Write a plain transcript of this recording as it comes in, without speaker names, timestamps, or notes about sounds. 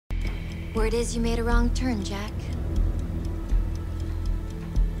Word is you made a wrong turn, Jack.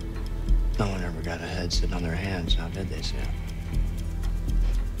 No one ever got ahead sitting on their hands, now did they, Sam?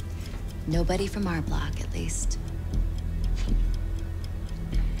 Nobody from our block, at least.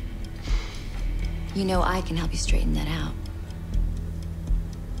 You know I can help you straighten that out.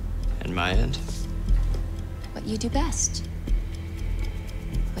 And my end? What you do best.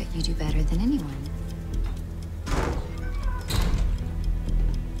 What you do better than anyone.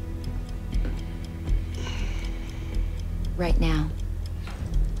 Right now.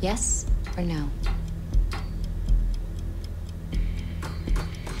 Yes or no?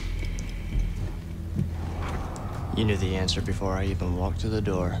 You knew the answer before I even walked through the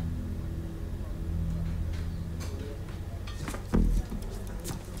door.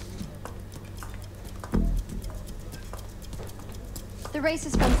 The race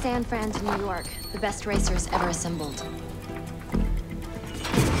is from San Fran to New York. The best racers ever assembled.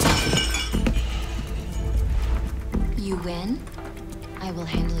 You win, I will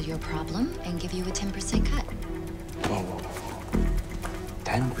handle your problem and give you a 10% cut. Whoa, whoa, whoa.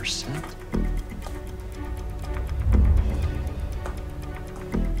 10%?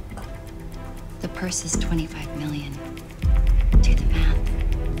 The purse is 25 million. Do the math.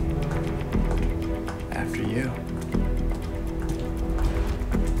 After you.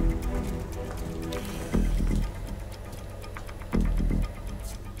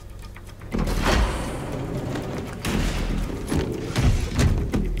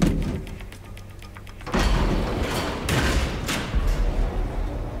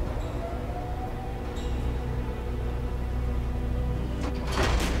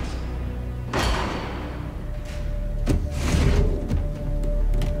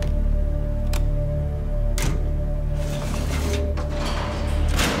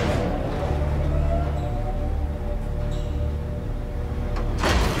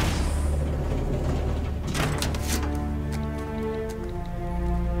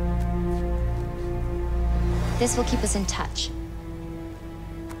 This will keep us in touch.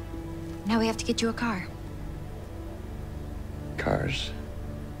 Now we have to get you a car. Cars,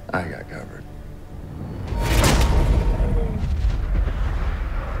 I got covered.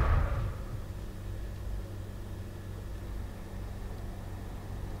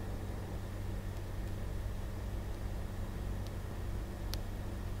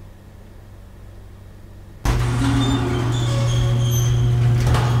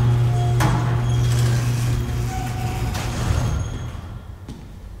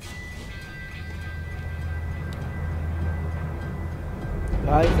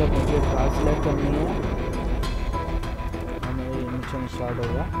 Guys अब मुझे car select करनी है हमें mission start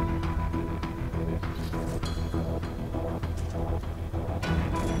होगा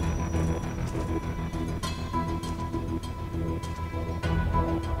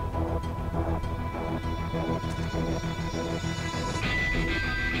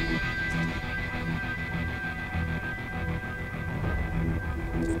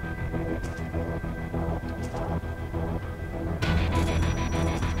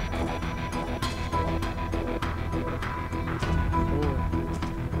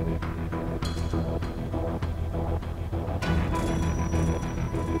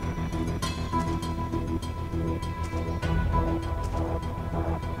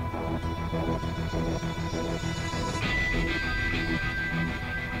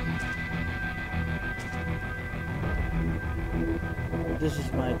This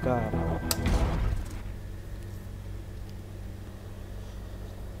is my car.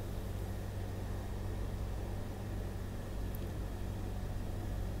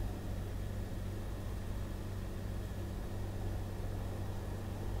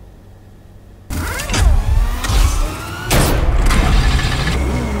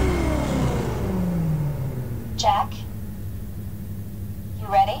 Jack? You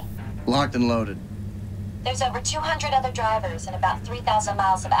ready? Locked and loaded. There's over 200 other drivers and about 3,000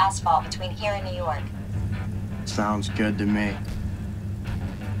 miles of asphalt between here and New York. Sounds good to me.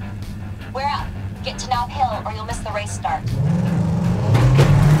 We're out. Get to Knob Hill or you'll miss the race start.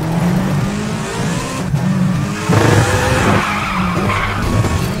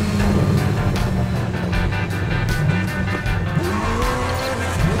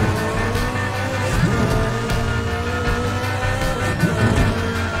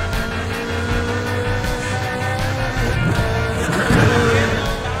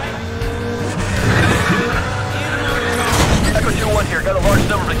 Got a large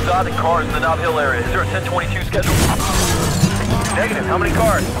number of exotic cars in the Knob Hill area. Is there a 1022 scheduled? Negative. How many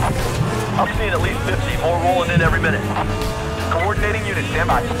cars? I'm seeing at least 50. More rolling in every minute. Coordinating unit. Stand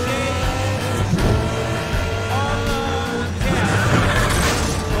by.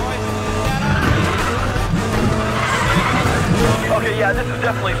 Yeah, this is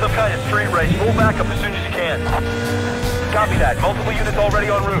definitely some kind of street race. Roll back up as soon as you can. Copy that. Multiple units already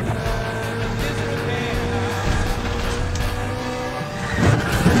en route.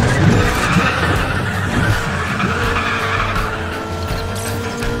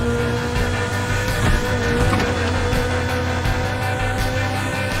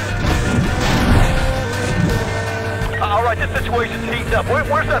 All right, this situation's heating up.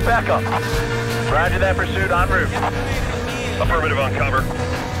 Where's that backup? Roger that, pursuit en route. Affirmative on cover.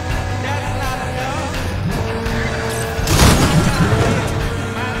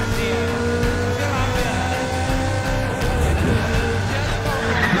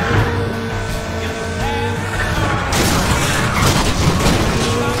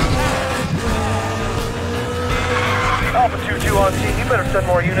 Alpha 2-2 on scene. You better send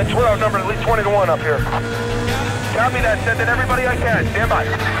more units. We're outnumbered at least 20 to 1 up here. Copy that. Send in everybody I can. Stand by.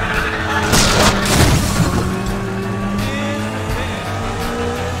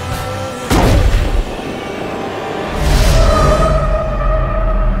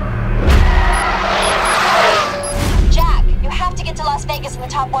 Jack, you have to get to Las Vegas in the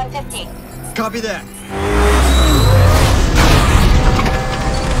top 150. Copy that.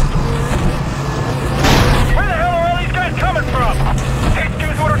 Where the hell are all these guys coming from?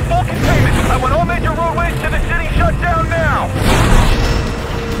 HQ's ordered full containment. I want all major roadways to the city shut down now.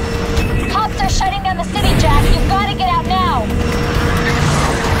 Cops are shutting down the city, Jack. You've got to get out now.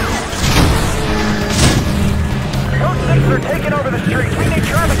 Those things are taking over the streets. We need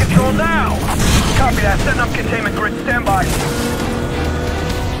traffic control now. Copy that. Setting up containment grid. Stand by.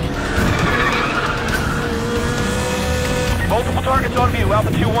 Multiple targets on view.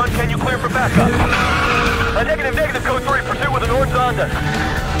 Alpha 2-1, can you clear for backup? Negative, code 3. Pursuit with an Ord Zonda.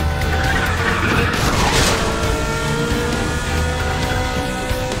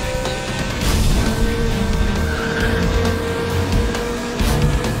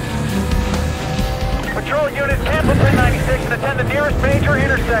 Patrol units, cancel 1096 and attend the nearest major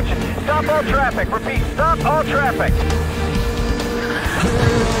intersection. Stop all traffic. Repeat, stop all traffic.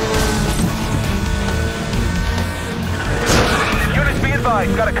 Units be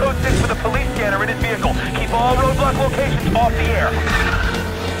advised, got a code 6 with a police scanner in his vehicle. Keep all roadblock locations off the air.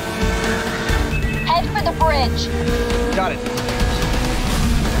 Head for the bridge. Got it.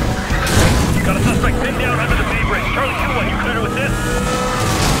 Got a suspect pinned down under the Bay Bridge. Charlie 2-1, you clear to assist?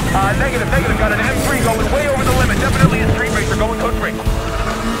 Negative. Got an M3 going way over the limit. Definitely a street racer going code 3.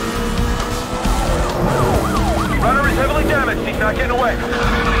 Runner is heavily damaged. He's not getting away.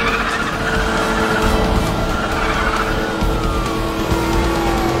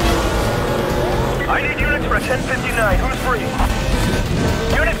 I need units for a 1059. Who's free?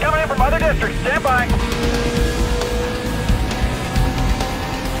 Units coming in from other districts. Stand by.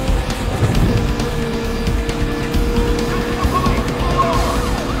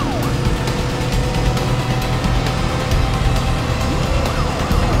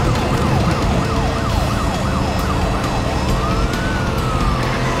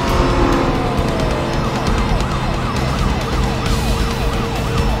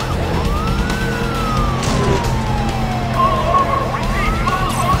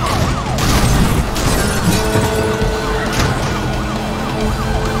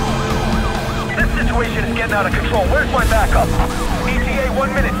 Out of control. Where's my backup? ETA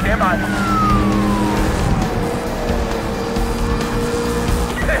 1 minute. Stand by.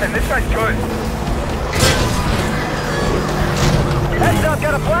 Man, this guy's good. Heads up,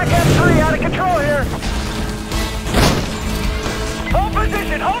 got a black M3 out of control here. Hold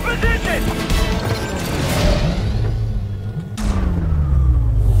position, hold position!